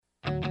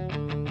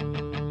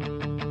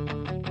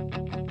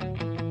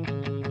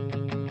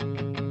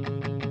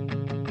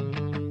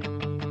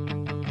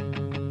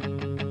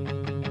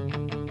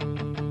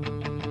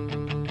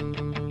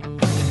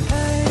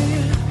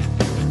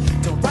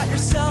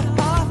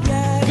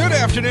Good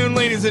afternoon,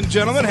 ladies and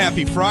gentlemen.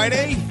 Happy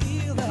Friday.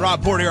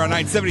 Rob Porter here on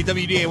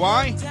 970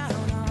 WDAY.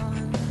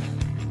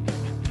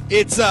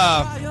 It's,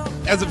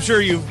 as I'm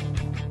sure you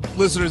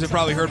listeners have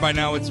probably heard by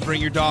now, it's Bring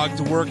Your Dog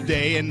to Work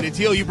Day. And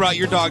Natil, you brought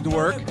your dog to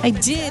work. I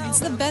did. It's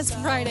the best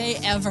Friday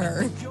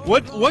ever.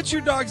 What's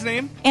your dog's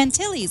name?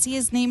 Antilles. He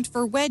is named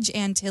for Wedge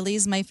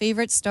Antilles, my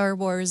favorite Star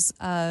Wars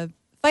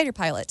fighter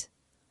pilot.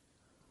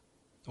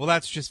 Well,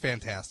 that's just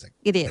fantastic.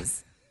 It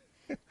is.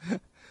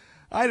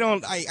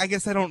 I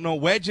guess I don't know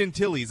Wedge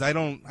Antilles. I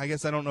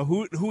guess I don't know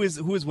who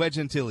is Wedge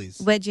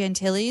Antilles. Wedge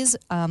Antilles,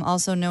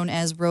 also known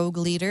as Rogue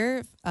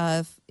Leader,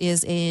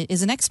 is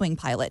an X-wing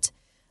pilot.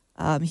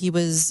 He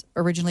was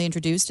originally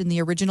introduced in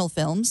the original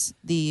films,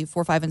 the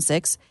 4, 5, and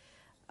 6.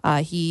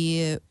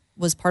 He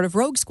was part of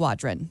Rogue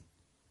Squadron.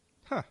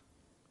 Huh.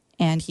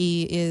 And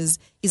he's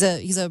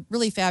a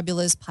really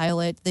fabulous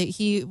pilot.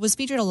 He was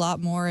featured a lot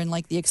more in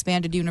like the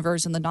expanded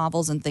universe and the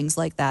novels and things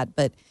like that.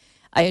 But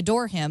I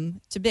adore him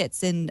to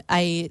bits, and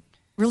I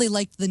really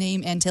liked the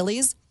name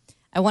Antilles.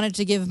 I wanted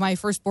to give my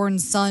firstborn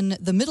son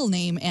the middle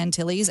name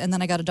Antilles, and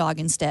then I got a dog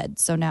instead.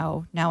 So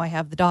now I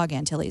have the dog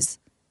Antilles.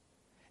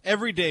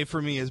 Every day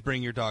for me is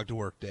Bring Your Dog to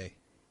Work Day.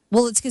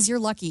 Well, it's because you're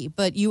lucky,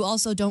 but you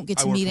also don't get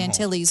to meet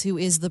Antilles, who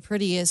is the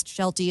prettiest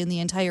Sheltie in the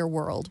entire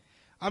world.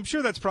 I'm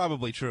sure that's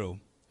probably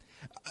true.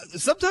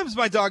 Sometimes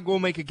my dog will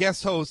make a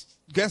guest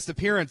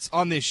appearance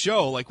on this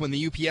show, like when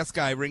the UPS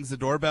guy rings the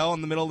doorbell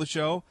in the middle of the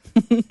show.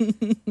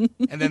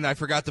 And then I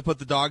forgot to put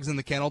the dogs in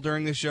the kennel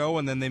during the show,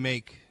 and then they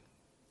make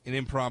an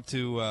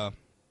impromptu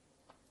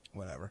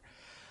whatever.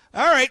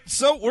 All right,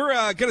 so we're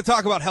going to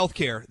talk about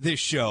healthcare this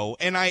show,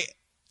 and I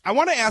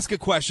want to ask a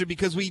question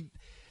because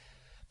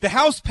the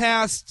House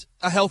passed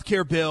a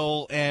healthcare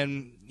bill,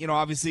 and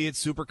obviously it's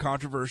super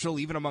controversial,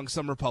 even among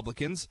some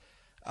Republicans.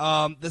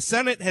 The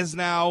Senate has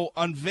now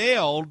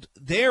unveiled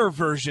their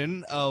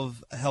version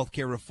of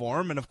healthcare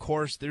reform, and of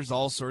course there's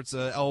all sorts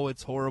of,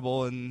 it's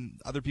horrible,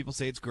 and other people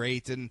say it's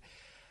great. And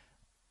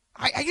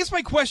I guess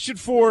my question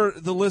for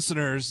the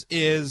listeners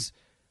is,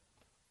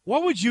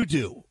 what would you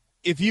do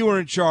if you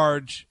were in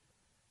charge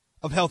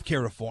of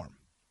healthcare reform?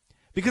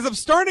 Because I'm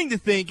starting to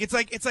think it's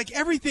like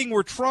everything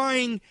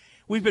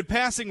we've been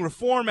passing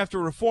reform after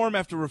reform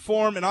after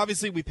reform, and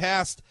obviously we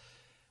passed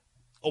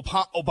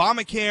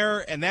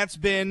Obamacare, and that's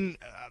been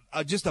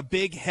just a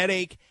big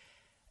headache.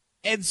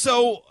 And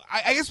so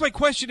I guess my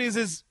question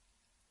is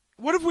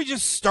what if we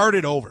just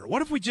started over?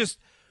 What if we just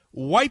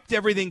wiped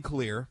everything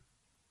clear?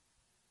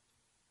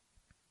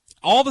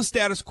 All the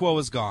status quo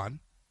is gone.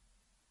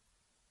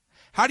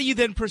 How do you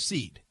then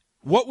proceed?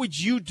 What would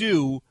you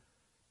do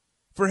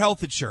for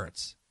health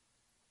insurance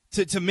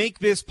to make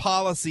this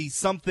policy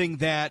something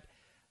that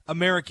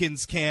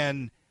Americans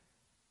can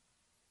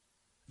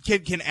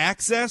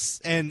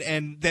access and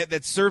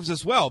that serves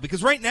us well?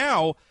 Because right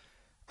now,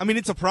 I mean,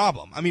 it's a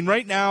problem. I mean,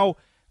 right now,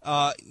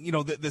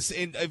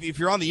 if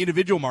you're on the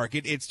individual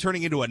market, it's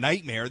turning into a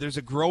nightmare. There's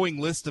a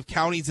growing list of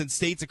counties and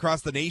states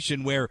across the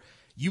nation where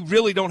you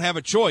really don't have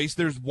a choice.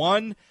 There's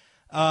one,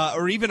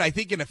 or even I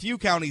think in a few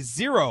counties,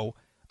 0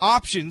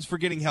 options for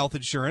getting health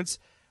insurance.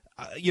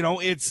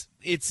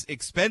 It's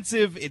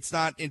expensive. It's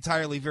not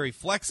entirely very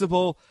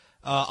flexible.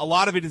 A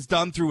lot of it is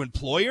done through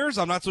employers.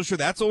 I'm not so sure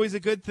that's always a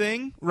good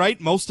thing,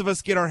 right? Most of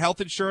us get our health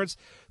insurance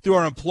through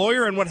our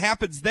employer, and what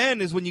happens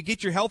then is when you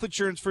get your health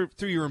insurance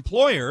through your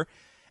employer,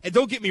 and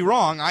don't get me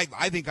wrong, I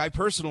think I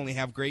personally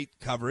have great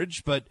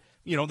coverage, but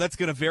that's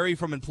going to vary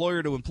from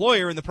employer to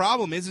employer, and the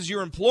problem is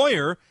your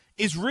employer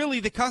is really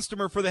the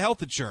customer for the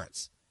health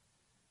insurance,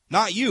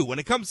 not you. When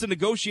it comes to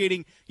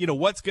negotiating,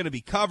 what's going to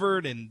be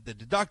covered and the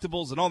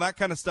deductibles and all that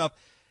kind of stuff,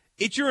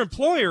 it's your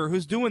employer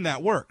who's doing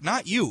that work,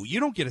 not you. You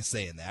don't get a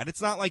say in that.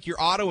 It's not like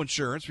your auto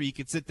insurance where you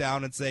can sit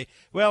down and say,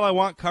 well, I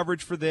want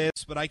coverage for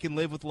this, but I can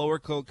live with lower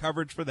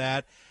coverage for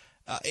that.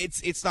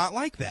 It's not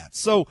like that.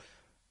 So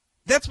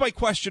that's my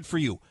question for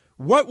you.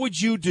 What would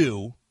you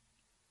do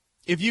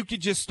if you could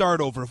just start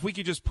over, if we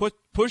could just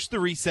push the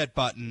reset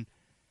button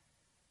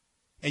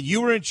and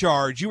you were in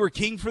charge, you were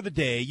king for the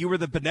day, you were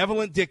the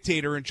benevolent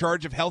dictator in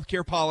charge of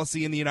healthcare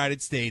policy in the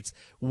United States,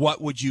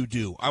 what would you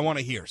do? I want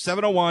to hear.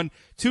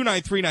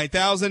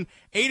 701-293-9000,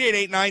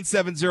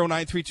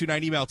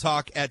 888-970-9329, email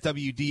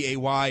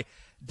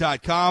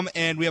talk@wday.com.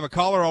 And we have a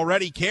caller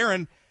already.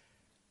 Karen,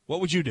 what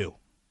would you do?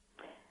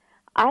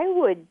 I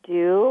would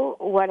do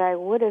what I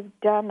would have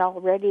done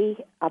already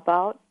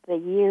about the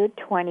year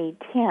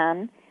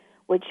 2010,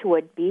 which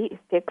would be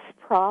fix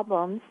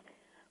problems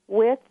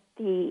with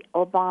the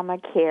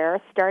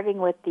Obamacare, starting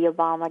with the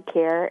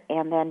Obamacare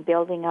and then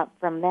building up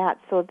from that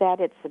so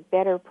that it's a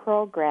better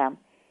program.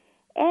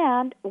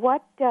 And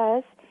what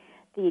does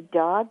the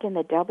dog in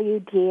the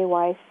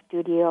WDAY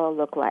studio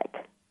look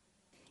like?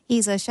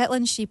 He's a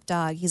Shetland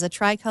sheepdog. He's a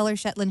tricolor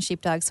Shetland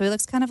sheepdog, so he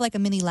looks kind of like a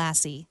mini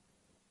Lassie.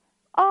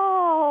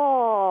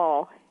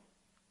 Oh!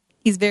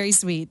 He's very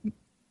sweet.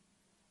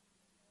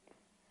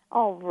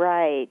 All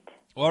right.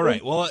 All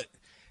right. Well,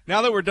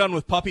 now that we're done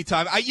with puppy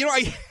time,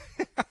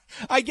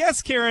 I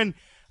guess, Karen,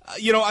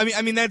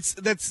 I mean that's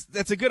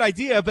a good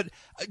idea, but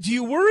do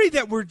you worry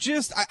that we're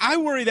just? I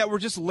worry that we're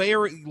just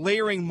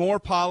layering more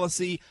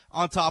policy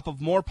on top of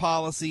more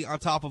policy on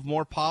top of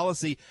more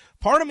policy.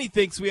 Part of me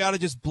thinks we ought to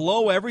just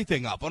blow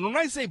everything up. And when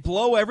I say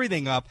blow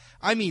everything up,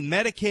 I mean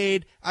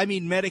Medicaid, I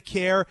mean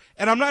Medicare,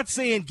 and I'm not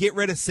saying get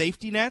rid of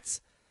safety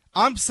nets.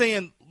 I'm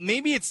saying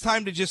maybe it's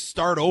time to just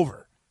start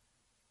over.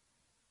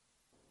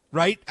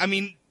 Right? I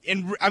mean,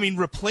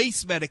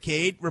 replace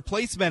Medicaid,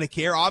 replace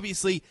Medicare.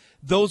 Obviously,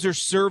 those are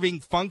serving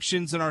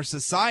functions in our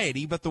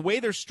society, but the way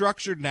they're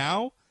structured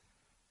now,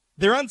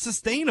 they're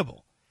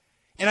unsustainable.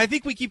 And I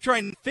think we keep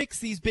trying to fix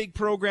these big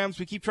programs.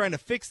 We keep trying to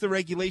fix the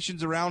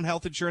regulations around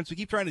health insurance. We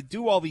keep trying to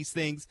do all these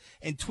things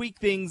and tweak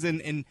things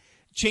and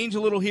change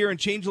a little here and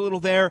change a little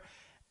there.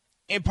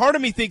 And part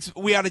of me thinks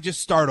we ought to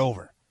just start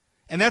over.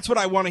 And that's what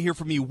I want to hear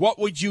from you. What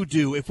would you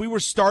do if we were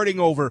starting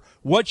over?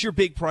 What's your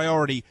big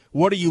priority?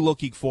 What are you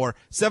looking for?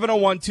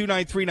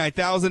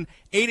 701-293-9000,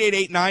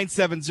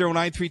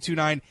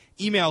 888-970-9329,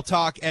 email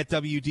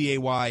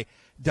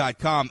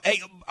talk@wday.com.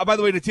 Hey, by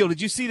the way, Natil,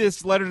 did you see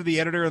this letter to the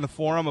editor in the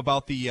forum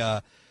about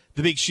the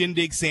big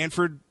shindig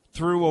Sanford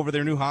threw over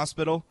their new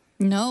hospital?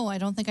 No, I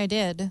don't think I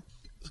did.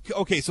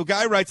 Okay, so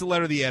guy writes a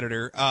letter to the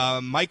editor,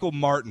 Michael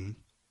Martin,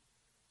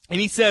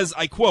 and he says,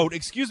 I quote,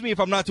 "Excuse me if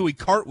I'm not doing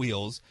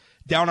cartwheels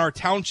down our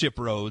township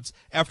roads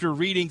after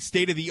reading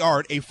State of the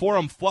Art, a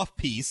forum fluff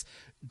piece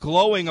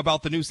glowing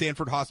about the new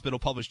Sanford Hospital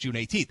published June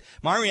 18th.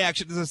 My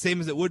reaction is the same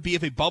as it would be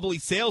if a bubbly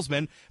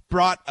salesman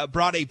brought a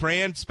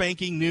brand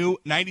spanking new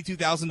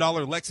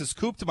 $92,000 Lexus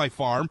coupe to my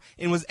farm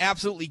and was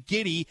absolutely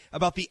giddy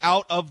about the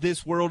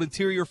out-of-this-world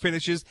interior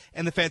finishes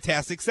and the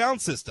fantastic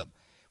sound system.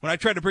 When I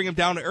tried to bring him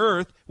down to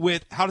earth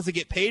with how does it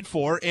get paid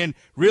for and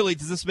really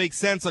does this make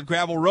sense on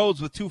gravel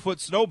roads with 2-foot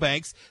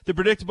snowbanks, the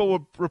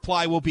predictable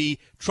reply will be,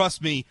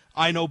 trust me,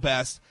 I know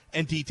best,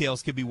 and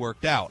details can be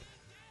worked out."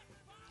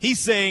 He's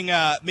saying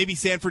maybe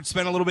Sanford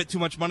spent a little bit too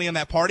much money on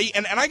that party,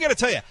 and I got to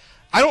tell you,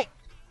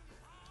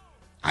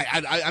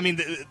 I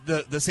mean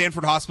the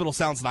Sanford Hospital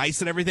sounds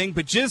nice and everything,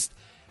 but just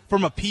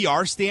from a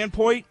PR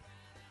standpoint,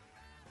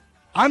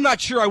 I'm not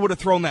sure I would have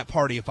thrown that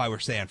party if I were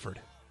Sanford.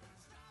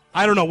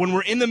 I don't know. When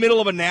we're in the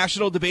middle of a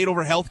national debate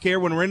over healthcare,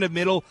 when we're in the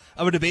middle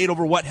of a debate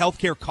over what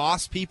healthcare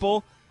costs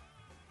people,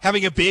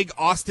 having a big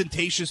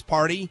ostentatious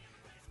party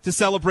to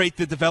celebrate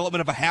the development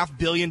of a $500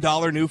 million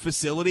new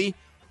facility,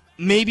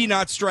 maybe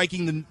not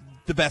striking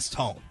the best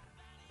tone.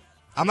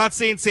 I'm not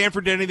saying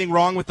Sanford did anything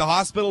wrong with the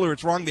hospital or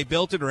it's wrong they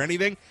built it or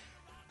anything.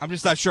 I'm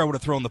just not sure I would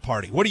have thrown the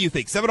party. What do you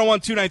think?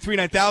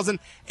 701-293-9000,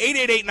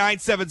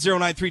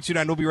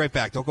 888-970-9329. We'll be right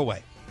back. Don't go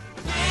away.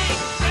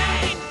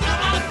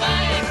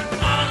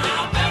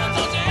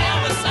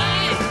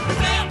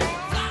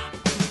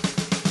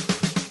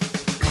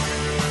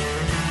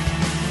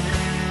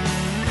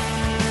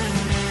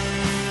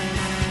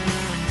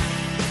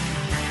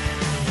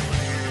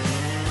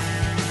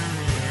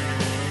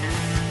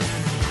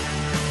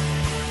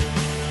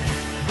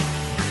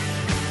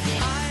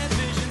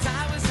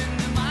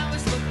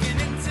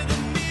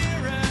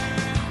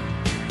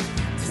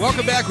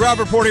 Welcome back. Rob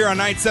Report here on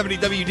 970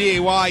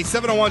 WDAY,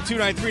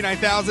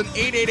 701-293-9000,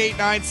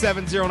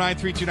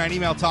 888-970-9329.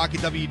 Email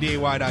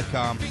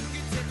talk@wday.com.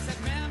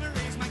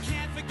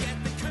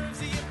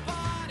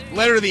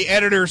 Letter to the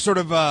editor sort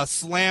of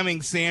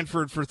slamming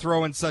Sanford for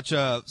throwing such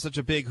a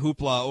big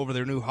hoopla over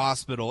their new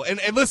hospital. And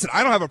listen,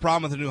 I don't have a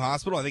problem with the new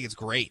hospital. I think it's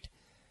great.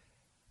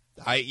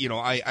 I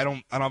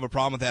don't have a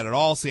problem with that at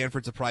all.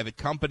 Sanford's a private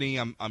company.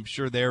 I'm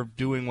sure they're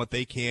doing what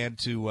they can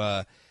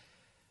to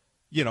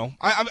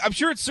I'm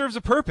sure it serves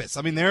a purpose.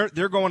 I mean,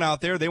 they're going out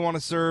there. They want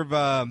to serve,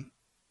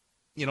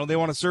 they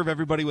want to serve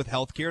everybody with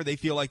health care. They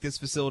feel like this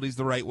facility is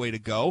the right way to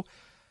go.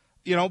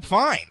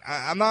 Fine.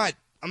 I'm not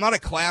a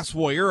class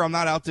warrior. I'm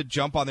not out to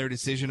jump on their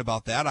decision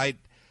about that.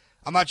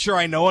 I'm not sure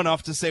I know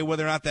enough to say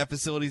whether or not that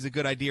facility is a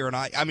good idea or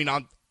not. I mean,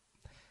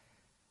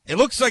 it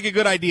looks like a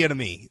good idea to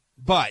me,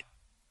 but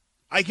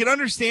I can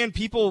understand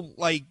people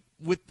like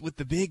with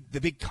the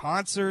big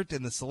concert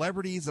and the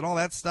celebrities and all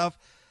that stuff.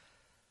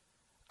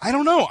 I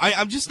don't know.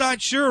 I'm just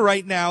not sure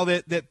right now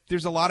that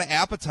there's a lot of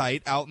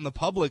appetite out in the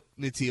public,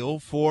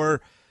 Natil, for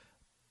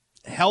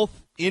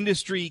health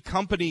industry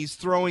companies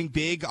throwing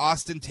big,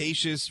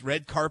 ostentatious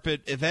red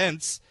carpet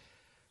events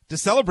to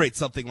celebrate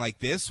something like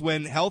this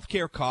when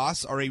healthcare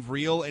costs are a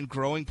real and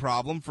growing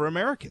problem for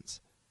Americans.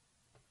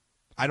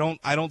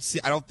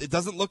 It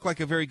doesn't look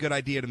like a very good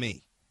idea to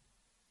me.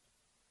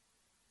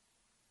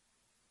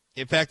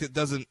 In fact, it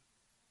doesn't.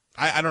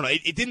 I don't know.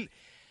 It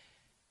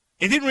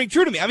didn't ring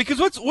true to me. I mean, because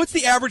what's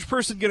the average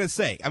person going to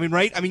say? I mean,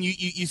 right? I mean,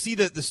 you see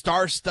the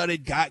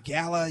star-studded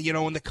gala,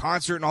 and the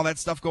concert and all that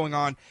stuff going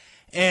on,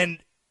 and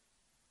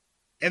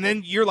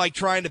then you're like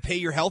trying to pay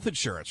your health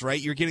insurance,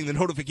 right? You're getting the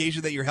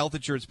notification that your health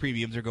insurance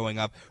premiums are going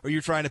up, or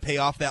you're trying to pay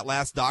off that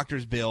last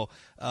doctor's bill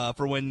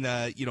for when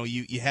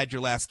you had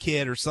your last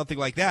kid or something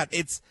like that.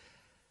 It's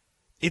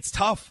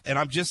tough, and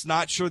I'm just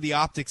not sure the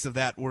optics of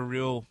that were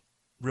real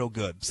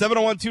good.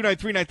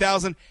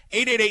 701-293-9000,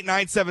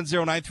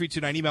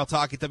 888-970-9329. Email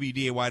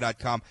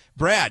talk@wday.com.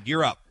 Brad,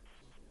 you're up.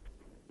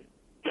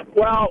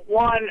 Well,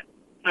 one,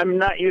 I'm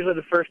not usually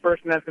the first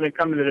person that's going to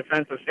come to the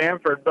defense of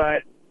Sanford,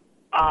 but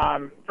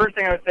first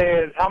thing I would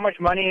say is how much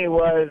money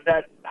was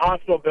that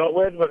hospital built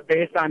with was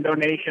based on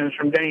donations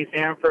from Denny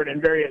Sanford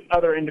and various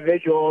other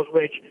individuals,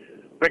 which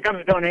when it comes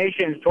to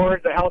donations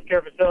towards the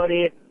healthcare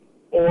facility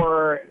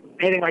or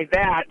anything like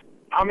that,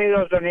 how many of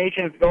those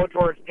donations go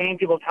towards paying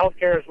people's health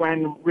care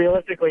when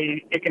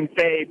realistically it can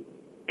say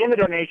in the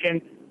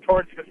donation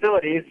towards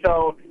facilities.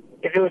 So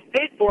if it was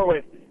paid for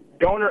with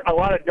a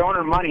lot of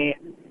donor money,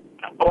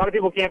 a lot of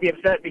people can't be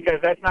upset because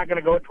that's not going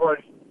to go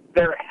towards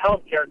their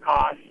health care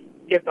costs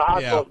if the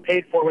hospital is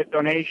paid for with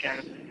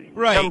donations.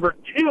 Right. Number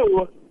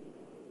two,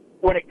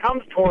 when it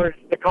comes towards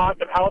the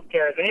cost of health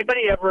care, has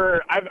anybody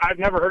ever, I've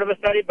never heard of a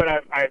study, but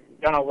I've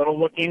done a little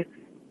looking,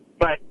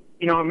 but,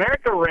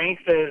 America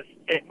ranks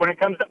when it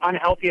comes to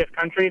unhealthiest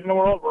countries in the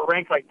world, we're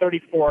ranked like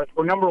 34th.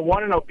 We're number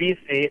one in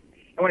obesity.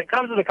 And when it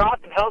comes to the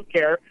cost of health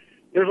care,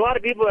 there's a lot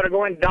of people that are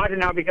going to doctor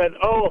now because,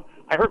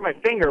 I hurt my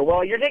finger.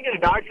 Well, you're taking a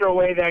doctor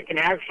away that can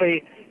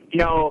actually,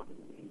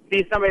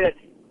 be somebody that's,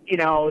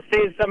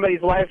 saves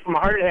somebody's life from a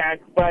heart attack,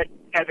 but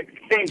at the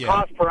same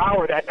cost per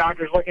hour, that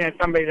doctor's looking at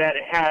somebody that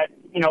had,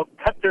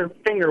 cut their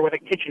finger with a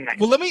kitchen knife.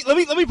 Well, let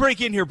me break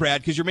in here,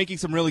 Brad, because you're making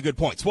some really good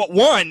points. Well,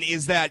 one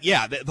is that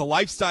the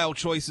lifestyle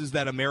choices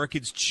that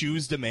Americans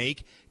choose to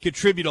make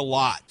contribute a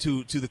lot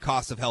to the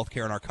cost of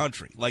healthcare in our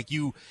country. Like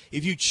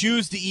if you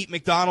choose to eat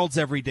McDonald's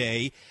every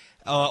day,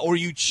 or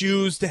you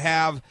choose to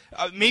have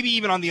maybe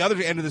even on the other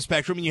end of the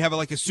spectrum, and you have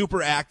like a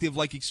super active,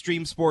 like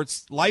extreme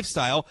sports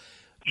lifestyle,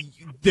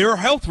 there are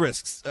health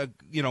risks,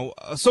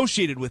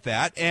 associated with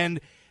that, and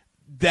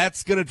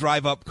that's going to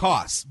drive up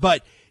costs.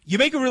 But you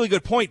make a really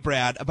good point,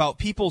 Brad, about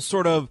people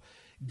sort of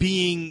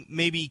being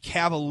maybe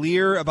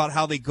cavalier about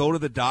how they go to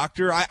the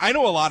doctor. I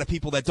know a lot of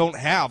people that don't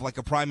have like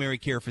a primary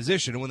care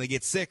physician, and when they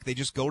get sick, they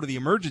just go to the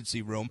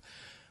emergency room.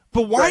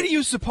 But why do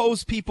you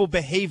suppose people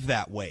behave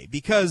that way?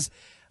 Because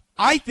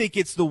I think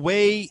it's the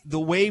way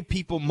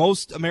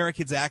most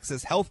Americans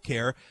access health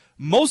care.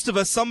 Most of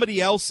us, somebody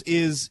else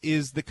is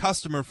the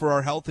customer for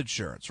our health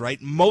insurance,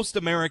 right? Most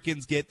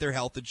Americans get their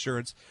health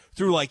insurance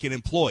through like an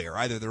employer,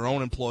 either their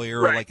own employer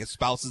or like a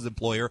spouse's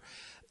employer.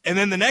 And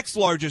then the next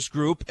largest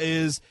group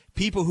is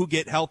people who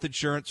get health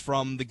insurance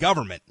from the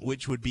government,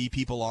 which would be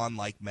people on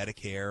like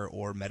Medicare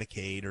or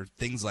Medicaid or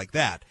things like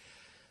that.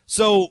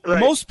 So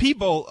most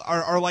people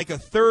are like a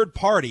third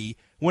party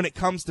when it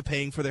comes to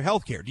paying for their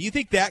health care. Do you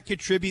think that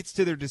contributes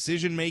to their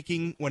decision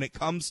making when it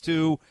comes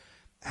to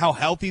how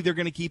healthy they're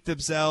going to keep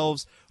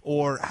themselves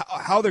or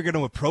how they're going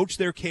to approach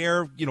their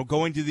care,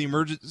 going to the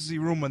emergency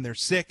room when they're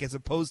sick as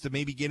opposed to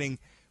maybe getting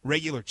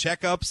regular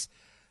checkups?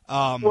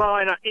 Well,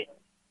 and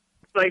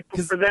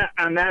for that,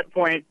 on that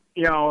point,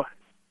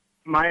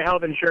 my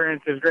health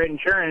insurance is great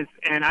insurance,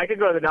 and I could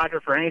go to the doctor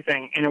for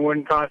anything, and it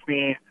wouldn't cost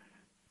me.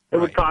 It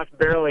would cost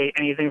barely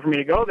anything for me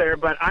to go there,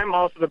 but I'm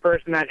also the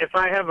person that if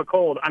I have a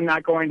cold, I'm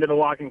not going to the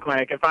walk-in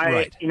clinic. If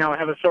I,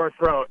 have a sore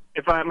throat,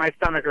 if my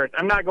stomach hurts,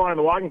 I'm not going to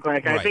the walk-in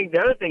clinic. And I think the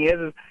other thing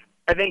is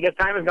I think as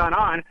time has gone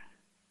on,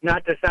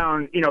 not to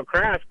sound,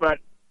 crass, but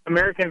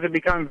Americans have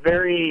become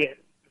very,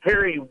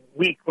 very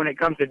weak when it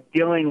comes to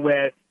dealing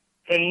with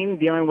pain,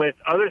 dealing with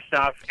other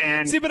stuff.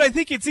 And see, but I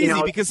think it's easy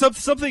because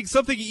something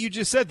you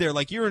just said there,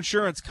 like your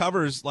insurance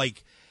covers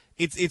like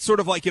it's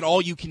sort of like an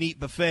all-you-can-eat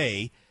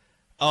buffet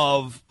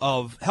of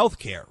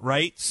healthcare,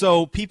 right?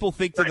 So people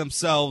think to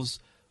themselves,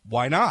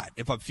 why not?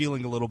 If I'm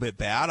feeling a little bit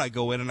bad, I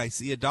go in and I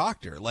see a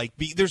doctor. Like,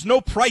 there's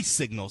no price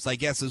signals, I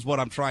guess is what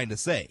I'm trying to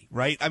say,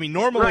 right? I mean,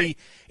 normally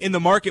in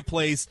the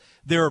marketplace,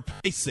 there are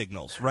price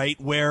signals,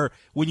 right? Where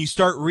when you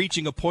start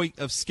reaching a point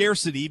of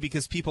scarcity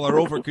because people are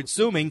over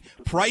consuming,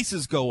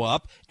 prices go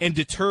up and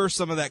deter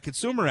some of that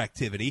consumer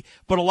activity.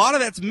 But a lot of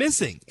that's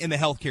missing in the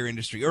healthcare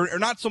industry, or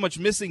not so much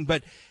missing,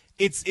 but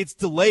it's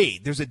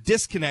delayed. There's a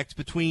disconnect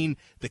between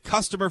the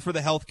customer for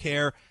the health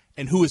care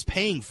and who is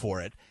paying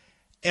for it.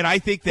 And I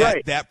think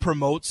that that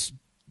promotes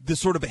the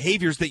sort of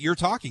behaviors that you're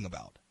talking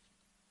about.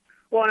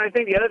 Well, and I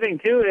think the other thing,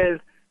 too,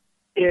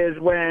 is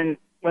when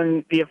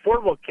the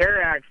Affordable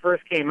Care Act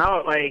first came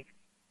out, like,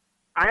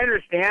 I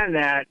understand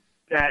that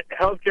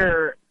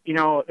healthcare,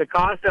 the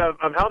cost of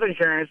health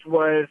insurance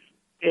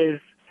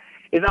is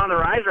on the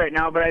rise right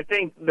now, but I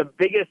think the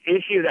biggest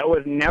issue that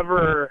was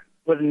never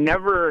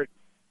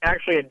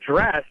actually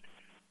addressed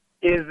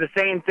is the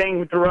same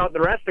thing throughout the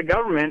rest of the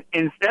government.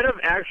 Instead of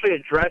actually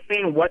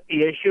addressing what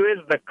the issue is,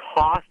 the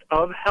cost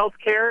of health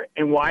care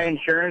and why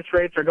insurance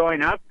rates are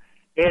going up,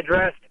 they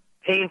addressed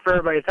paying for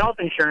everybody's health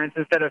insurance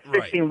instead of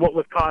fixing what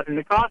was causing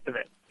the cost of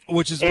it.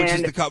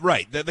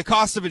 The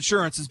cost of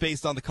insurance is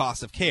based on the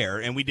cost of care,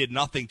 and we did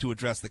nothing to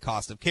address the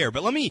cost of care.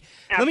 But let me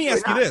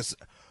ask you this.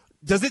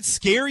 Does it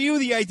scare you,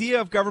 the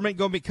idea of government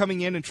coming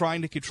in and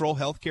trying to control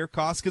healthcare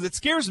costs? Because it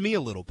scares me a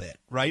little bit,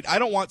 right? I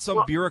don't want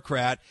some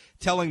bureaucrat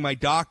telling my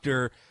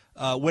doctor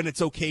when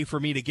it's okay for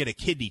me to get a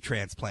kidney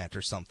transplant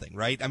or something,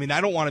 right? I mean, I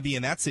don't want to be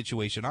in that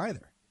situation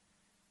either.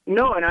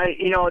 No, and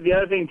the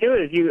other thing too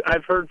is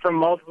I've heard from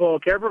multiple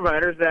care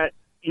providers that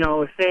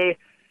say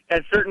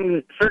at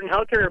certain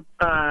healthcare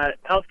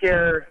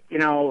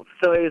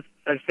facilities,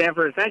 at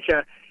Stanford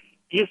Essentia,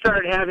 you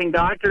start having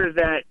doctors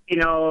that,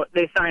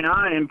 they sign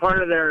on, and part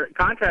of their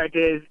contract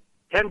is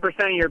 10%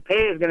 of your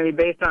pay is going to be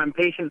based on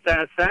patient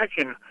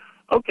satisfaction.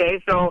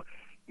 Okay, so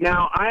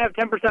now I have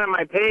 10% of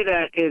my pay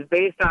that is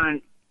based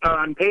on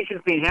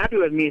patients being happy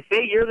with me.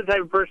 Say you're the type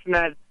of person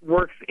that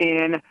works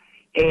in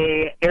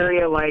a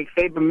area like,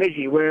 say,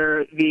 Bemidji,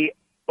 where the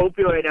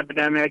opioid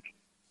epidemic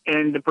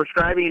and the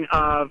prescribing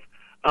of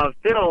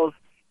pills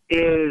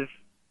is,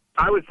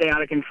 I would say,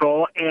 out of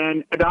control,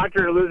 and a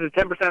doctor loses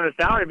 10% of his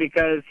salary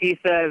because he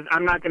says,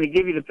 I'm not going to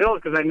give you the pills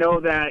because I know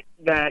that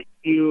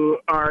you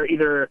are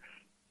either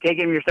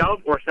taking them yourself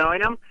or selling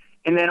them,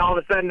 and then all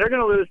of a sudden they're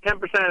going to lose 10%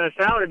 of their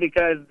salary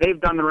because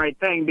they've done the right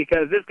thing,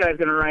 because this guy's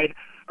going to write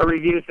a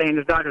review saying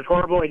this doctor's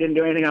horrible, he didn't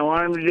do anything I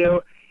wanted him to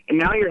do, and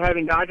now you're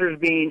having doctors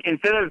being,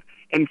 instead of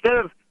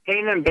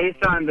paying them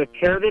based on the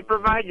care they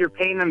provide, you're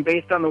paying them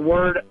based on the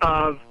word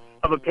of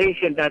a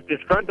patient that's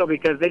disgruntled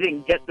because they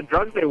didn't get the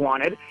drugs they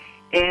wanted.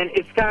 And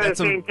it's kind of the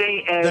same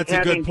thing as that's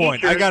having a good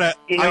point. teachers, I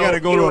gotta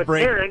go to a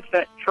break. Parents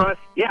that trust,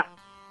 yeah.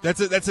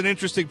 That's an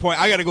interesting point.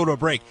 I got to go to a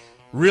break.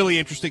 Really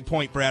interesting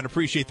point, Brad.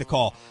 Appreciate the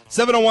call.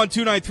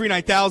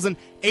 701-293-9000,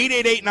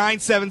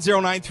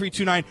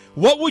 888-970-9329.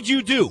 What would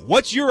you do?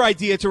 What's your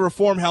idea to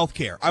reform health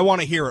care? I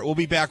want to hear it. We'll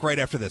be back right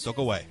after this. Don't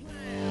go away.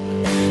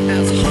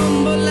 As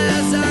humble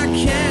as I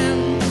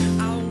can,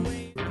 I'll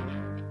wait.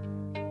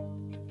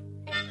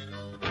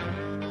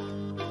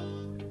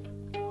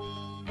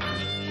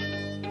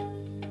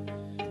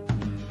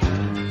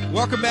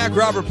 Welcome back.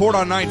 Rob Report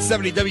on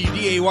 970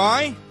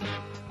 WDAY.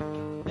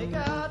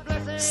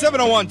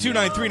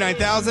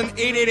 701-293-9000,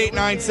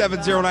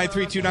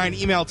 888-970-9329.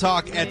 Email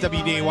talk at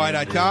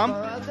WDAY.com.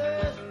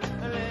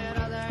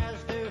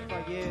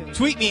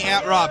 Tweet me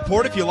at Rob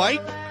Port if you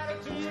like.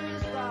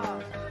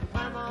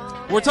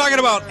 We're talking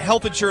about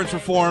health insurance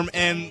reform,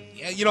 and,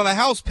 the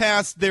House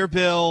passed their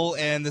bill,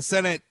 and the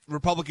Senate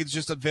Republicans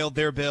just unveiled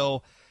their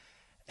bill,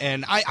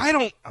 and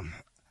I'm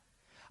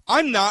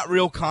not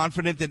real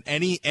confident that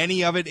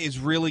any of it is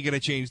really going to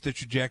change the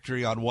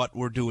trajectory on what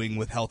we're doing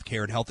with health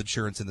care and health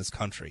insurance in this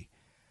country.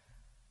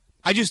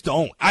 I just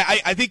don't.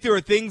 I think there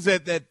are things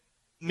that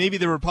maybe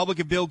the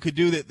Republican bill could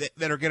do that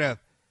are going to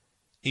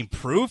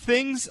improve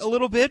things a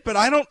little bit, but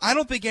I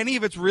don't think any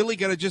of it's really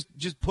going to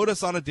just put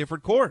us on a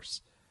different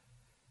course.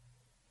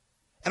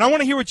 And I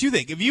want to hear what you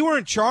think. If you were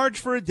in charge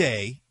for a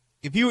day,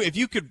 if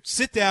you could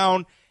sit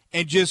down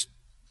and just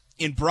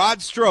in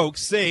broad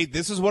strokes say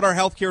this is what our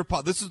health care,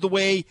 this is the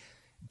way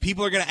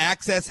people are going to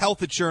access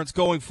health insurance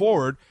going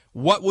forward,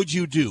 what would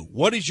you do?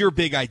 What is your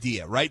big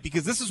idea, right?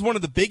 Because this is one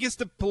of the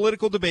biggest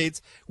political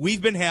debates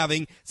we've been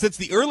having since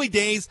the early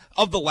days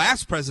of the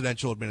last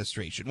presidential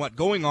administration.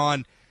 Going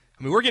on,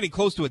 we're getting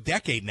close to a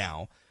decade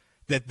now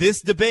that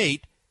this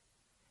debate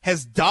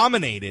has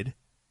dominated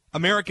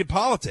American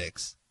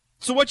politics.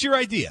 So what's your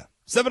idea?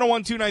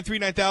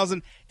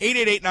 701-293-9000,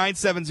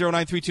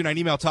 888-970-9329,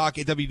 email talk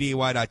at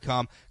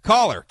WDAY.com.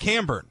 Caller,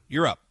 Camburn,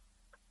 you're up.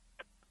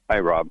 Hi,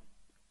 Rob.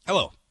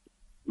 Hello.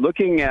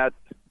 Looking at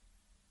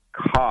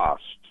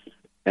costs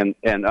and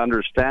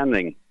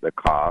understanding the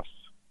costs,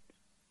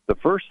 the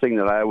first thing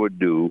that I would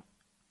do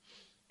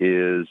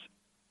is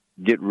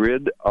get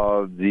rid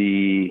of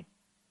the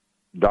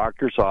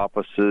doctor's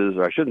offices,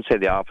 or I shouldn't say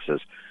the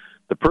offices,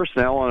 the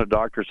personnel in a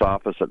doctor's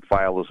office that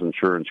files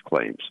insurance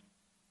claims,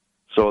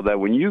 so that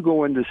when you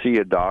go in to see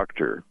a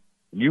doctor,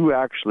 you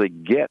actually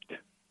get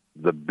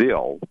the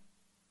bill.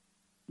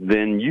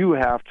 Then you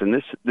have to, and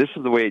this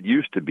is the way it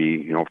used to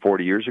be,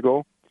 40 years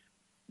ago,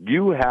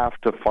 you have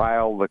to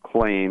file the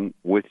claim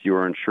with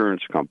your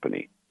insurance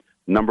company.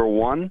 Number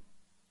one,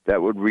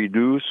 that would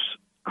reduce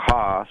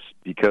costs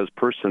because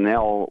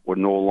personnel would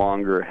no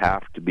longer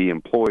have to be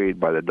employed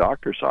by the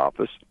doctor's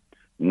office.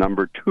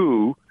 Number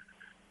two,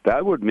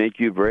 that would make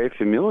you very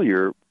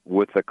familiar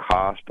with the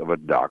cost of a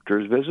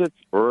doctor's visit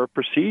or a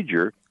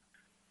procedure.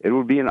 It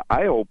would be an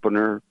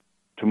eye-opener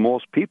to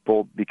most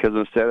people because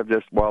instead of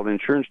just, the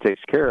insurance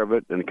takes care of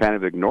it and kind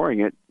of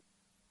ignoring it,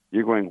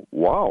 you're going,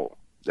 wow,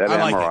 that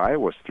MRI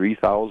was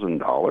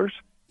 $3,000?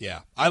 Yeah,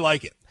 I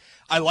like it.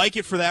 I like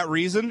it for that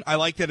reason. I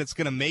like that it's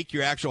going to make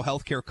your actual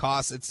healthcare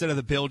costs, instead of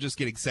the bill just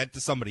getting sent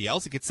to somebody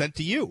else, it gets sent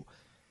to you.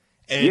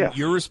 And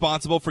you're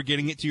responsible for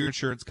getting it to your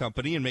insurance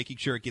company and making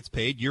sure it gets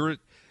paid.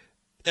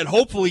 And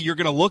hopefully you're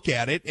going to look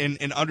at it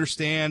and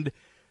understand,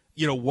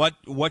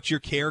 what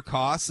your care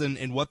costs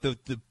and what the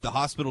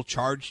hospital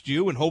charged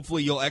you. And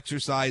hopefully you'll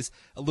exercise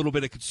a little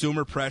bit of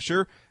consumer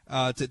pressure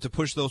to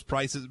push those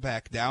prices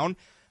back down.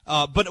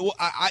 But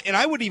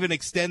I would even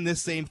extend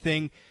this same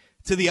thing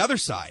to the other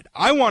side.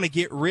 I want to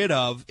get rid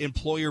of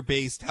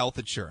employer-based health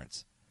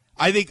insurance.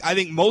 I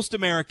think most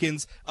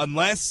Americans,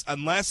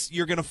 unless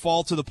you're going to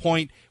fall to the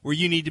point where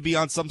you need to be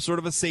on some sort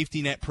of a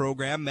safety net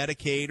program,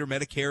 Medicaid or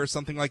Medicare or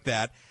something like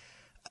that,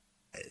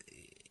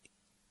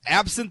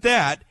 absent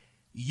that,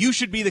 you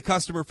should be the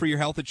customer for your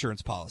health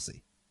insurance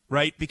policy,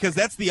 right? Because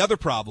that's the other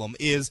problem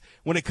is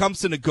when it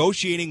comes to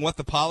negotiating what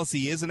the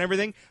policy is and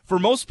everything, for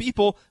most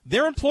people,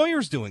 their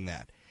employer's doing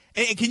that.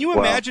 And can you Well-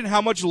 imagine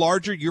how much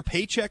larger your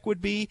paycheck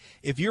would be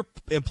if your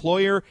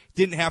employer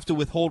didn't have to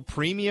withhold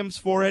premiums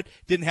for it,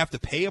 didn't have to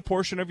pay a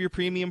portion of your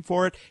premium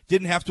for it,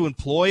 didn't have to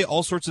employ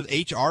all sorts of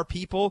HR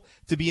people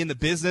to be in the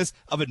business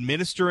of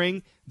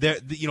administering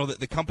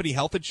the company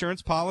health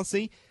insurance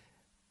policy?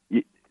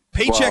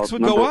 Paychecks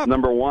would go up.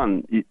 Number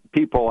one,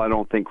 people I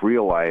don't think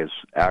realize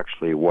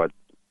actually what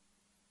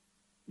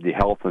the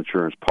health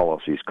insurance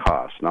policies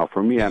cost. Now,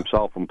 for me, I'm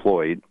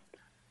self-employed,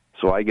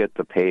 so I get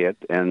to pay it.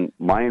 And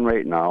mine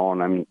right now,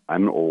 and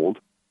I'm old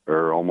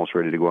or almost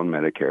ready to go on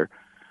Medicare,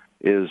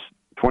 is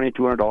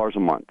 $2,200 a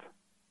month,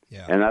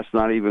 and that's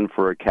not even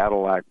for a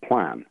Cadillac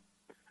plan.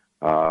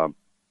 And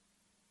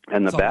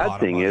the bad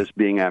thing is,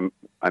 being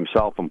I'm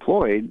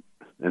self-employed,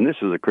 and this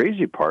is the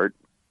crazy part,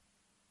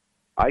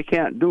 I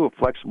can't do a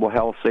flexible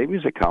health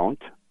savings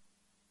account.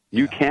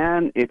 You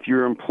can if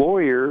your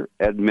employer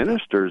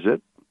administers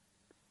it.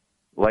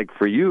 Like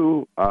for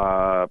you,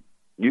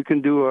 you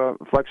can do a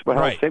flexible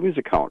health savings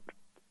account.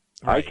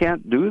 Right. I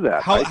can't do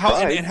that.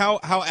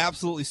 How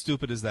absolutely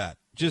stupid is that?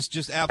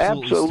 Just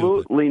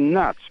absolutely stupid.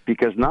 Nuts.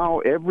 Because now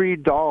every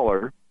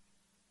dollar,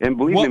 and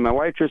believe me, my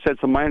wife just had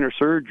some minor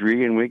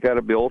surgery, and we got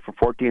a bill for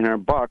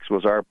 $1,400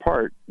 was our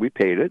part. We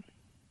paid it.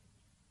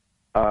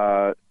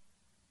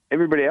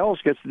 Everybody else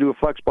gets to do a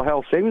flexible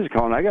health savings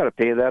account. I got to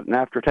pay that in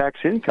after-tax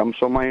income,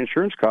 so my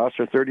insurance costs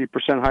are 30%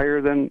 higher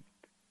than.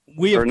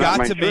 We have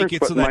got to make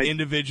it so that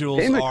individuals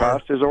payment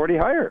cost is already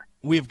higher.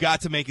 We have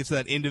got to make it so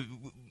that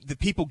the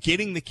people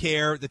getting the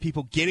care, the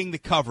people getting the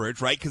coverage,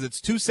 right? Because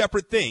it's two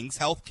separate things.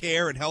 Health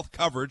care and health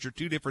coverage are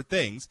two different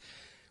things.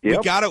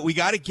 Yep. We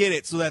got to get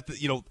it so that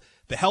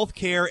the health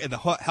care and the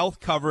health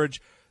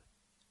coverage,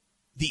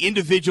 the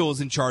individual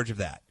is in charge of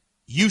that.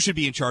 You should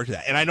be in charge of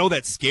that. And I know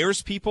that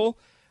scares people.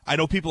 I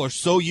know people are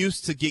so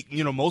used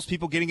to most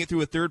people getting it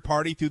through a third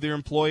party, through their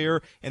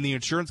employer, and the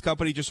insurance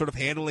company just sort of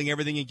handling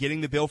everything and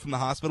getting the bill from the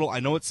hospital. I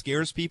know it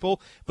scares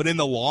people, but in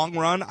the long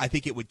run, I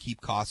think it would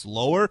keep costs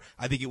lower.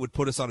 I think it would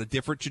put us on a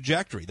different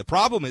trajectory. The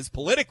problem is,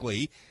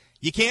 politically,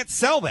 you can't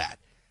sell that.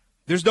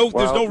 There's no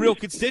real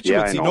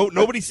constituency.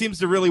 Nobody seems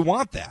to really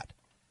want that.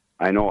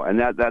 I know, and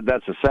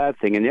that's a sad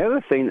thing. And the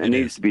other thing that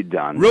needs to be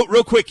done,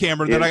 real quick,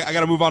 Cameron, then I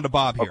got to move on to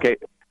Bob here. Okay.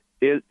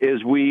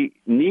 Is we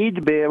need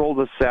to be able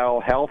to sell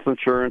health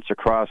insurance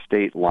across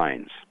state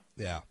lines.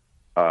 Yeah.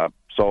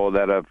 So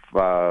that if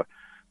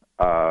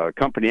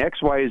company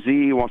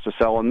XYZ wants to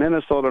sell in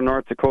Minnesota,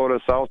 North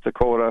Dakota, South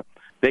Dakota,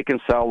 they can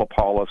sell the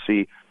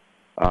policy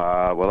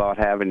without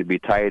having to be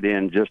tied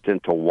in just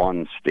into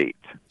one state.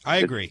 I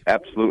agree. It's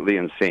absolutely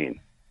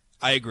insane.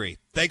 I agree.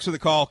 Thanks for the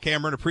call,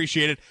 Cameron.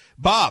 Appreciate it.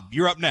 Bob,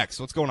 you're up next.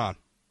 What's going on?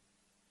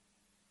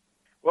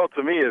 Well,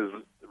 to me,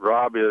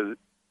 Rob, as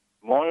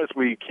long as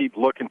we keep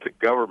looking to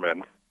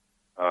government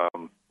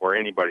or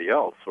anybody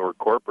else or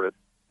corporate,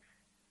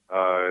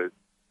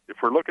 if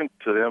we're looking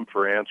to them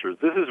for answers,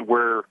 this is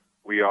where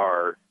we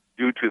are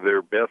due to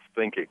their best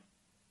thinking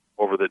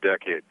over the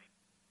decades.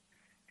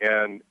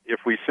 And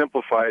if we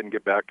simplify it and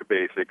get back to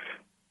basics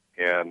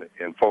and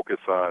focus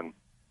on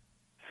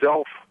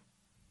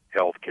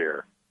self-health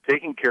care,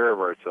 taking care of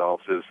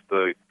ourselves is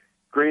the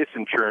greatest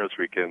insurance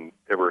we can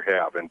ever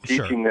have. And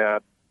teaching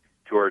that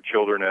to our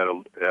children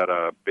at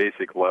a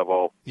basic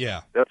level,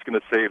 that's going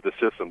to save the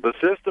system. The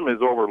system is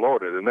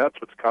overloaded, and that's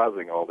what's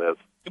causing all this.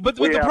 But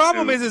the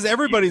problem is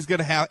everybody's going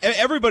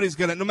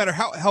to, no matter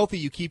how healthy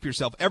you keep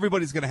yourself,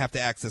 everybody's going to have to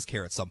access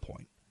care at some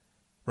point,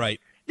 right?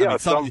 Yeah,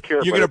 some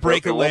care. You're going to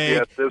break a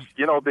leg.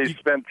 They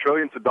spent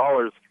trillions of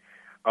dollars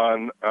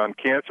on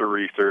cancer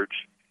research,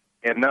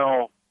 and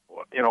now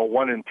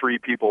 1 in 3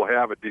 people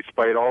have it,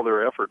 despite all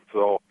their efforts.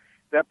 So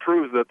that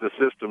proves that the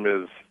system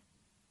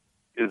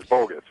is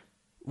bogus.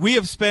 We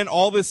have spent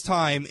all this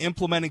time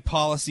implementing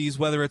policies,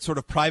 whether it's sort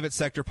of private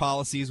sector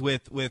policies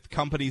with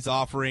companies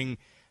offering,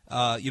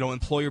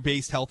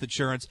 employer-based health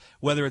insurance,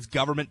 whether it's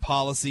government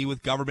policy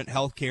with government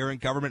health care and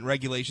government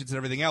regulations and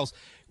everything else.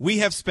 We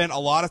have spent a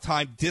lot of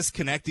time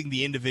disconnecting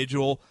the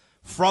individual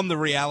from the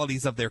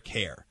realities of their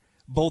care,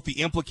 both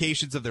the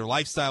implications of their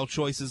lifestyle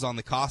choices on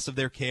the cost of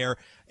their care,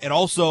 and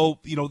also,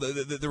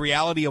 the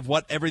reality of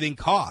what everything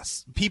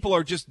costs. People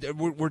are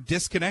we're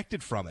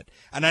disconnected from it.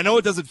 And I know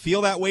it doesn't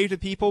feel that way to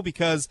people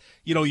because,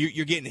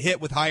 you're getting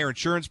hit with higher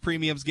insurance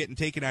premiums, getting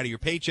taken out of your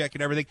paycheck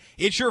and everything.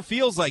 It sure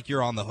feels like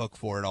you're on the hook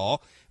for it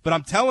all. But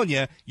I'm telling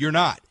you, you're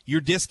not. You're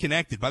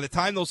disconnected. By the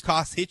time those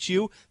costs hit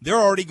you, they're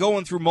already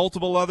going through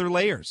multiple other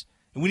layers.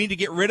 And we need to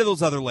get rid of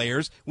those other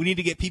layers. We need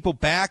to get people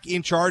back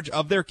in charge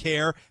of their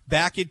care,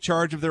 back in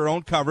charge of their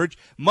own coverage,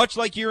 much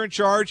like you're in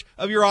charge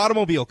of your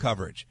automobile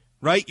coverage,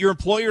 right? Your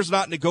employer's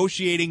not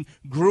negotiating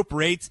group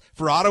rates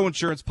for auto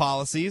insurance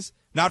policies,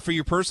 not for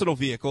your personal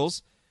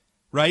vehicles,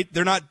 right?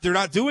 They're not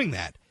doing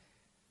that.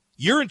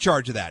 You're in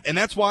charge of that. And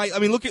that's why,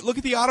 look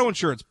at the auto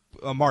insurance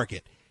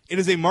market. It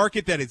is a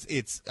market that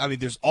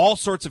there's all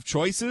sorts of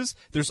choices.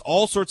 There's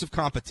all sorts of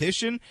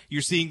competition.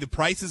 You're seeing the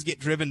prices get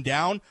driven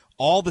down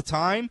all the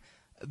time.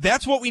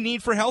 That's what we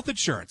need for health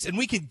insurance, and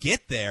we can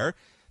get there.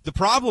 The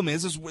problem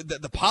is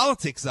the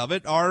politics of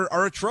it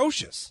are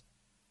atrocious.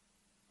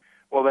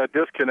 Well, that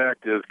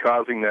disconnect is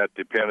causing that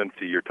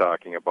dependency you're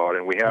talking about,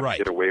 and we have Right.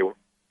 to get away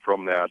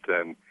from that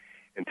and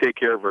take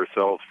care of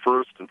ourselves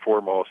first and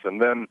foremost,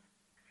 and then,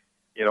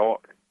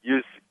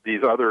 use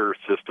these other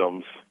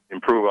systems,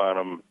 improve on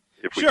them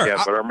if we Sure, can.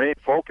 But our main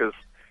focus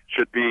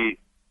should be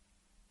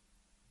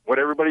what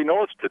everybody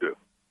knows to do.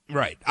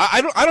 Right.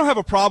 I don't have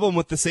a problem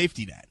with the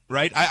safety net,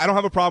 right? I don't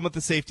have a problem with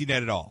the safety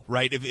net at all,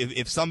 right?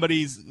 If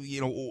somebody's,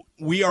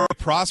 we are a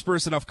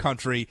prosperous enough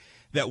country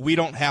that we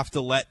don't have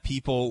to let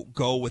people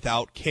go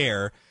without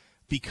care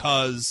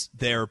because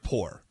they're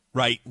poor,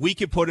 right? We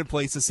can put in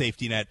place a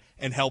safety net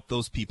and help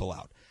those people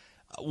out.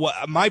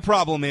 What my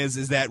problem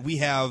is that we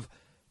have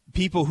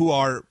people who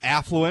are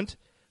affluent,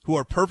 who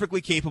are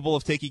perfectly capable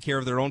of taking care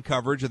of their own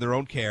coverage and their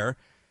own care,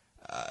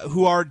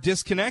 who are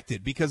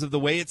disconnected because of the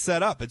way it's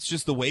set up. It's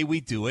just the way we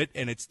do it,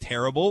 and it's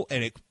terrible,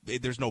 and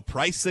there's no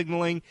price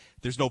signaling.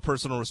 There's no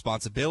personal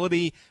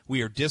responsibility.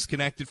 We are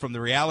disconnected from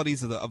the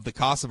realities of the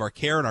cost of our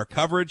care and our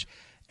coverage,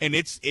 and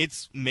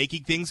it's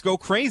making things go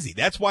crazy.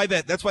 That's why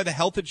the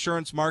health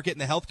insurance market and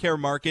the healthcare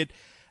market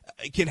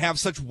can have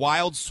such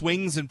wild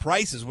swings in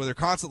prices where they're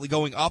constantly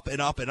going up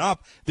and up and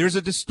up. There's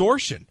a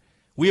distortion.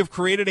 We have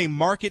created a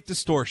market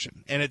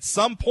distortion, and at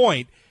some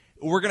point,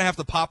 we're going to have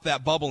to pop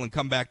that bubble and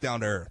come back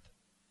down to earth.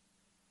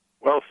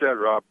 Well said,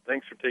 Rob.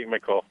 Thanks for taking my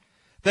call.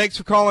 Thanks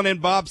for calling in,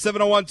 Bob.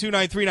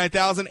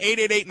 701-293-9000,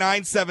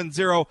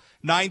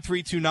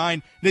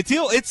 888-970-9329.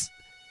 Natil, it's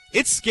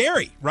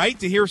scary, right?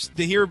 To hear,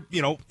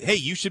 hey,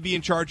 you should be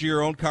in charge of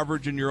your own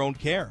coverage and your own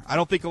care. I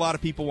don't think a lot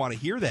of people want to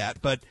hear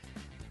that, but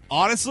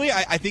honestly,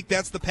 I think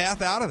that's the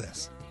path out of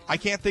this. I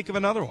can't think of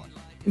another one.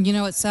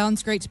 It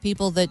sounds great to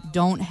people that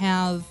don't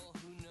have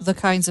the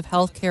kinds of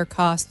health care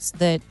costs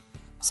that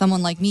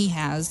someone like me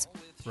has.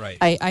 Right.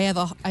 I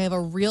have a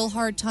real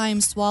hard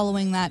time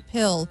swallowing that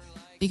pill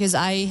because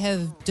I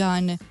have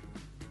done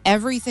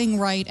everything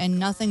right and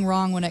nothing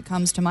wrong when it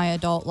comes to my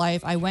adult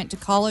life. I went to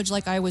college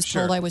like I was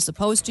told I was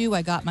supposed to.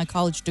 I got my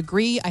college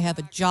degree. I have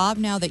a job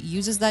now that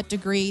uses that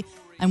degree.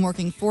 I'm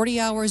working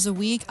 40 hours a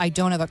week. I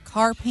don't have a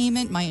car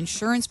payment. My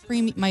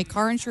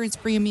car insurance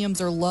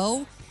premiums are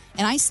low.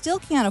 And I still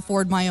can't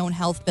afford my own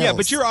health bills. Yeah,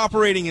 but you're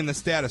operating in the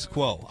status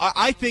quo.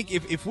 I think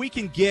if we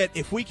can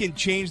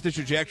change the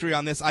trajectory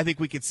on this, I think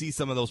we could see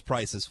some of those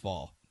prices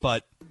fall.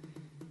 But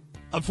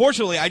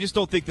unfortunately, I just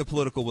don't think the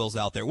political will's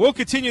out there. We'll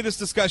continue this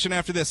discussion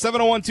after this.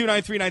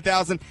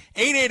 701-293-9000,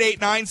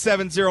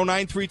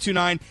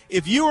 888-970-9329.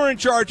 If you were in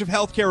charge of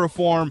healthcare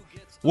reform,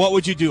 what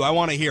would you do? I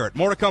want to hear it.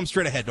 More to come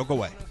straight ahead. Don't go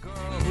away. Girl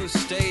who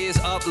stays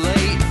up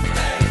late.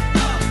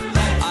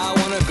 I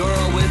want a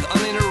girl with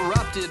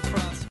uninterrupted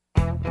prosperity.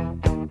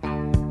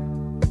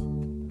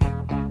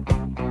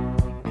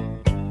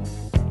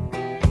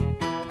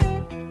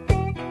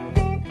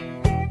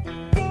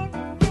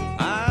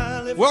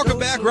 Welcome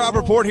back. Rob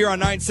Report here on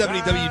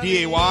 970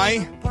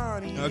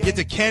 WDAY. I'll get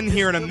to Ken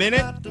here in a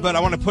minute, but I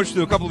want to push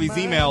through a couple of these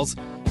emails.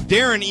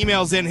 Darren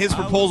emails in his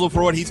proposal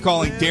for what he's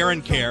calling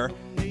Darren Care.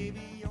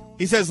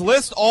 He says,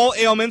 list all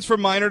ailments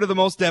from minor to the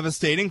most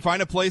devastating.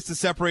 Find a place to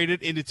separate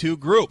it into two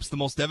groups. The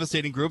most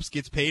devastating groups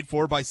gets paid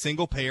for by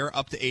single payer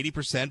up to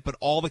 80%, but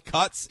all the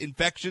cuts,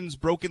 infections,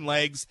 broken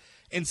legs,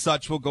 and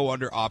such will go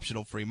under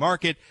optional free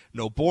market.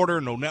 No border,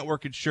 no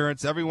network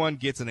insurance. Everyone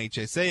gets an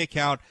HSA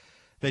account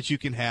that you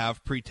can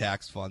have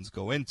pre-tax funds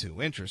go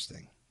into.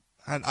 Interesting.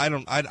 I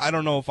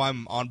don't know if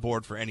I'm on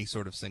board for any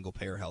sort of single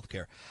payer health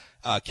care.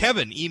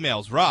 Kevin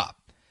emails Rob.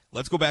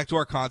 Let's go back to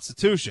our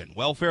Constitution.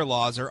 Welfare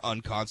laws are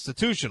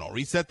unconstitutional.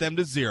 Reset them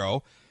to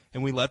zero,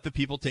 and we let the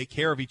people take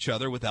care of each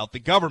other without the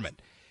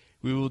government.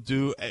 We will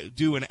do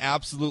an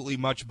absolutely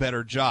much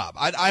better job.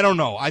 I don't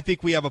know. I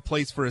think we have a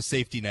place for a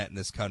safety net in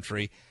this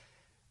country.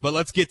 But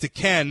let's get to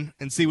Ken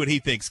and see what he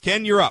thinks.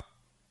 Ken, you're up.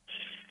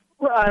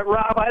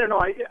 Rob, I don't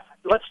know.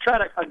 Let's try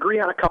to agree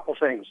on a couple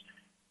things.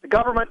 The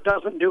government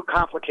doesn't do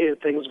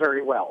complicated things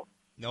very well.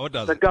 No, it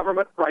doesn't. The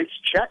government writes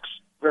checks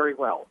very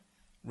well.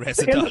 Yes,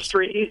 the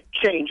industry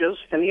changes,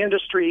 and the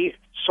industry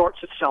sorts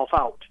itself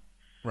out.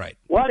 Right.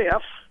 What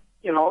if,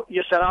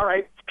 you said, all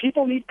right,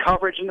 people need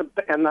coverage, and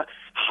the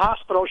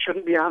hospital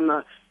shouldn't be on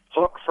the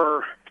hook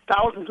for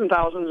thousands and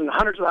thousands and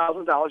hundreds of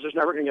thousands of dollars. There's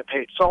never going to get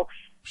paid. So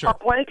a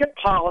blanket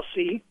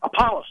policy,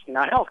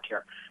 not health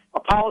care, a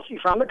policy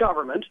from the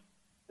government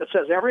that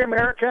says every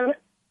American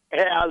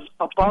has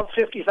above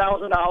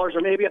 $50,000,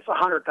 or maybe it's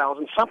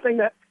 $100,000, something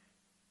that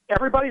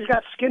everybody's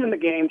got skin in the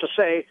game to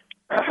say,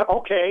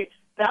 okay,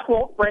 that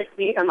won't break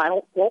me and I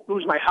won't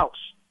lose my house.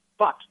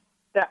 But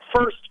that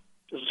first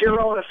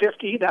 0 to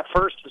 50, that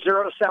first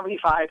 0 to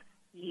 75,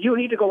 you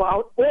need to go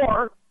out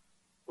or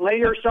lay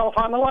yourself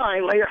on the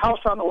line, lay your house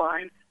on the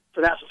line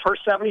for that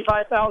first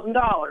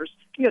 $75,000.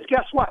 Because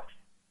guess what?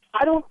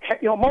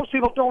 Most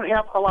people don't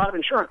have a lot of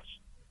insurance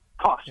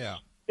costs. Yeah.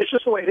 It's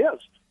just the way it is.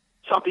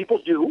 Some people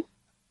do.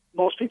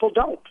 Most people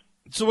don't.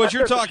 So what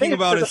you're talking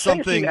about is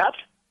something. Net.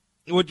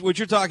 What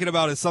you're talking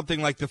about is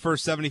something like the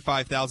first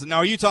 75,000. Now,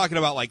 are you talking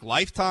about like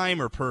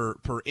lifetime or per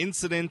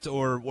incident,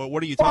 or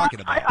what are you talking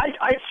about?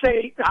 I'd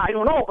say, I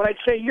don't know, but I'd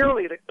say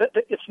yearly.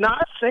 It's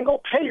not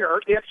single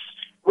payer. It's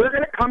we're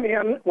going to come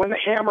in when the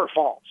hammer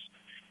falls.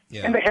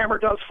 and the hammer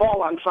does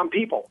fall on some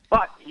people.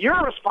 But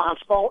you're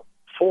responsible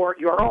for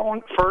your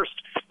own first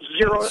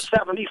 0 to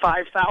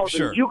 75,000.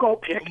 Sure. You go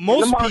pick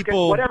Most in the market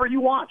people- whatever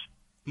you want.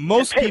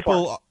 Most and pay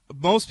for it.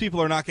 most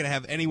people are not going to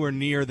have anywhere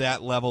near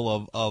that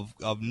level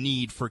of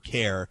need for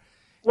care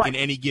in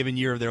any given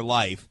year of their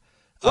life.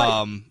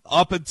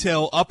 Up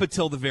until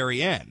the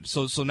very end.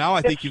 So now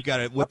I think you've got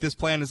to, what this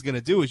plan is going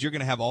to do is you're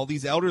going to have all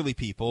these elderly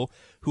people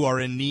who are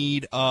in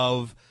need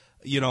of,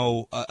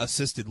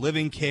 assisted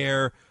living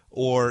care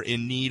or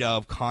in need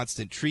of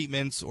constant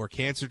treatments or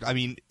cancer. I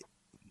mean,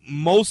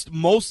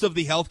 most of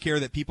the health care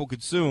that people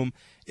consume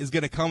is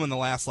going to come in the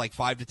last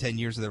 5 to 10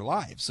 years of their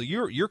lives. So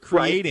you're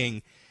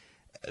creating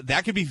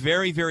that could be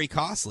very, very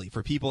costly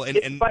for people, and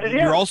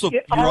you're also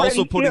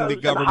putting the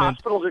government. The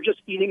hospitals are just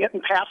eating it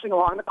and passing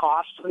along the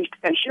costs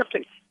and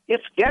shifting.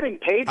 It's getting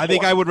paid. I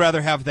think I would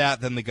rather have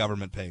that than the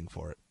government paying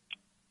for it.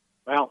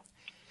 Well,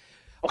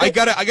 okay.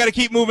 I gotta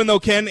keep moving though,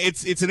 Ken.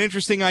 It's an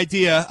interesting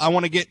idea. I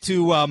want to get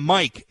to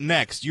Mike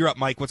next. You're up,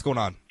 Mike. What's going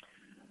on?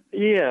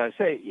 Yeah,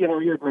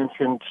 you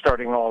mentioned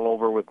starting all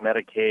over with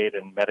Medicaid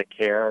and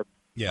Medicare.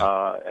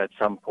 Yeah. At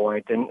some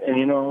point. And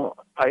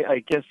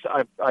I guess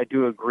I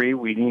do agree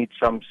we need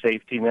some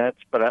safety nets,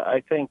 but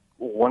I think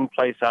one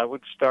place I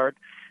would start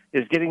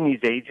is getting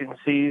these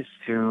agencies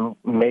to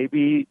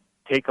maybe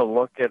take a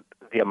look at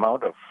the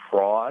amount of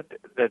fraud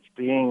that's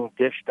being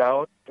dished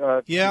out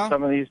to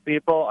some of these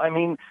people. I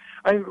mean,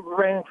 I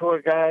ran into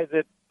a guy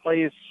that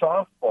plays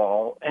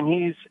softball, and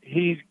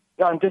he's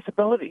on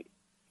disability.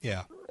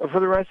 Yeah. For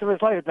the rest of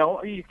his life.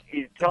 No, you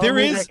telling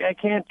me that I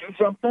can't do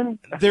something?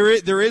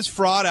 There is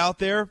fraud out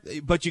there,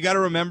 but you got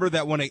to remember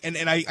that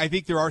I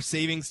think there are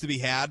savings to be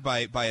had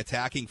by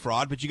attacking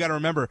fraud, but you got to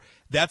remember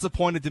that's a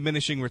point of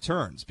diminishing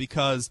returns,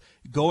 because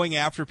going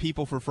after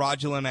people for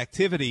fraudulent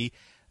activity,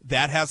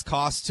 that has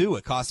costs too.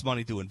 It costs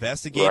money to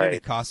investigate it.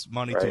 It costs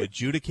money to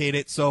adjudicate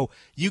it. So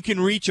you can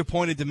reach a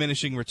point of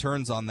diminishing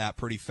returns on that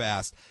pretty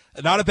fast.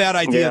 Not a bad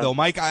idea, though.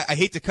 Mike, I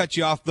hate to cut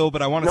you off, though,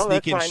 but I want to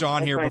sneak in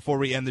Sean here before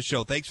we end the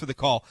show. Thanks for the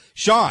call.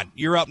 Sean,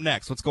 you're up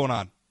next. What's going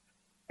on?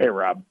 Hey,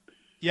 Rob.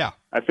 Yeah.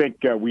 I think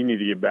we need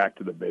to get back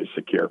to the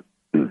basic here.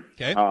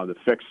 Okay. The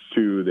fix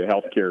to the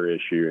healthcare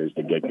issue is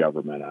to get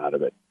government out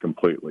of it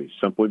completely,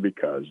 simply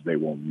because they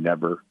will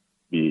never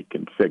be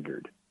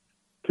configured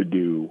to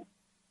do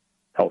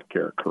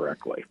healthcare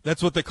correctly.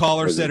 That's what the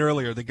caller said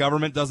earlier. The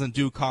government doesn't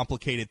do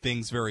complicated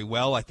things very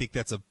well. I think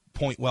that's a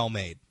point well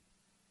made.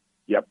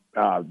 Yep.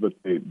 But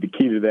the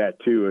key to that,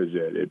 too, is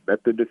that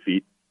admit the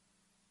defeat,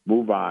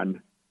 move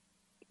on,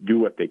 do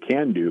what they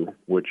can do,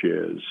 which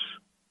is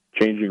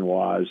changing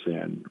laws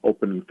and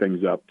opening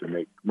things up to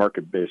make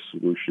market-based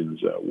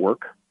solutions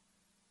work,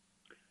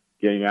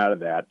 getting out of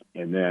that,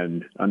 and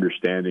then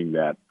understanding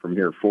that from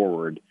here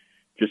forward,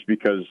 just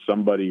because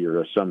somebody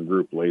or some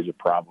group lays a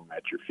problem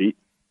at your feet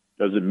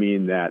doesn't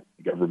mean that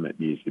the government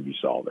needs to be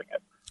solving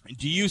it.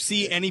 Do you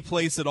see any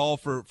place at all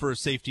for a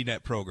safety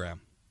net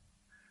program?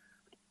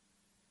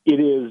 It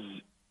is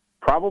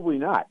probably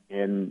not.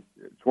 And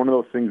it's one of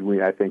those things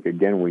I think,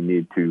 again, we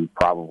need to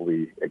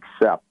probably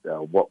accept.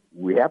 What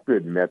we have to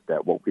admit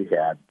that what we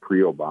had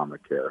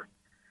pre-Obamacare,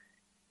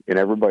 and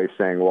everybody's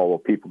saying, well,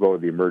 people go to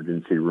the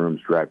emergency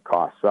rooms, drive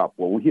costs up.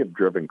 Well, we have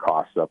driven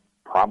costs up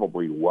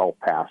probably well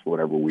past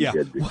whatever we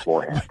did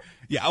beforehand.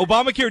 Yeah,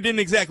 Obamacare didn't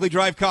exactly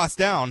drive costs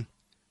down.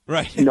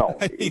 Right. No,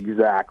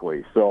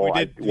 exactly. So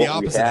what we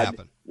had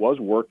was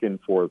working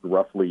for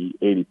roughly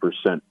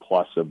 80%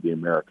 plus of the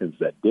Americans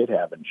that did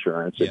have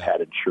insurance and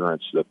had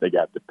insurance that they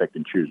got to pick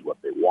and choose what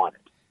they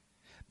wanted.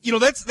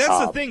 That's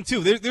the thing,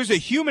 too. There's a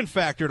human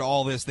factor to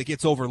all this that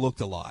gets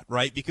overlooked a lot,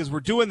 right? Because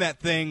we're doing that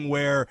thing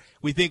where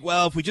we think,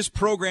 well, if we just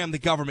program the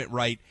government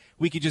right,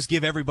 we could just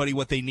give everybody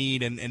what they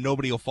need and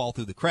nobody will fall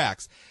through the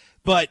cracks.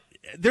 But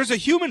there's a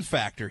human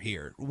factor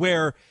here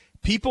where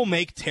people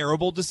make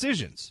terrible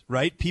decisions,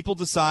 right? People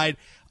decide,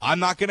 I'm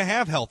not going to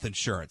have health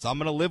insurance. I'm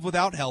going to live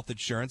without health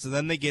insurance. And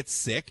then they get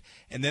sick,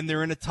 and then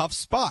they're in a tough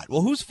spot.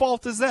 Well, whose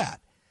fault is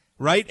that,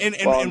 right?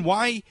 And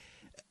why,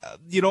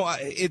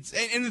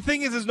 and the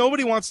thing is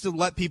nobody wants to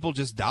let people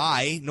just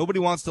die. Nobody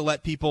wants to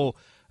let people,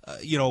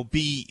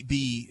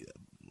 be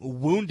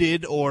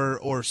wounded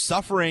or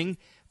suffering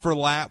for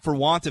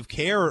want of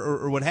care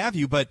or what have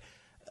you. But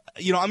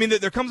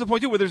there comes a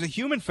point, too, where there's a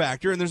human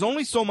factor, and there's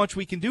only so much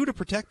we can do to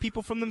protect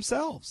people from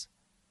themselves.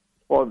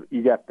 Well,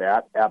 you got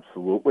that,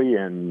 absolutely,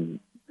 and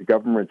the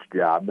government's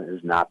job is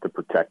not to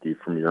protect you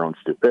from your own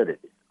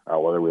stupidity,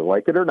 whether we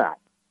like it or not,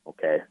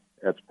 okay?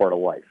 That's part of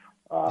life.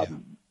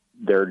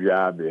 Their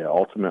job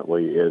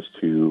ultimately is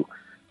to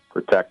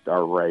protect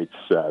our rights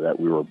that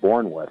we were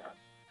born with,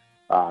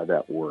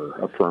 that were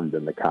affirmed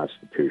in the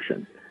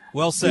Constitution.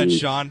 Well said,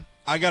 Sean.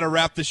 I got to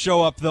wrap the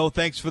show up, though.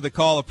 Thanks for the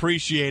call.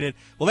 Appreciate it.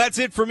 Well, that's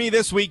it for me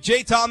this week.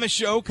 Jay Thomas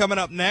Show coming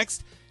up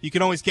next. You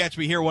can always catch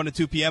me here 1 to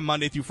 2 p.m.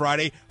 Monday through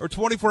Friday, or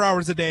 24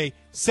 hours a day,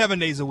 7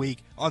 days a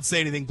week on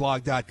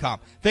SayAnythingBlog.com.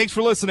 Thanks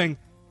for listening.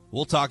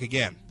 We'll talk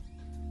again.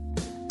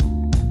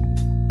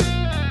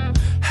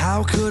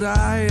 How could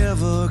I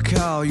ever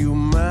call you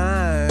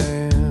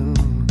mine?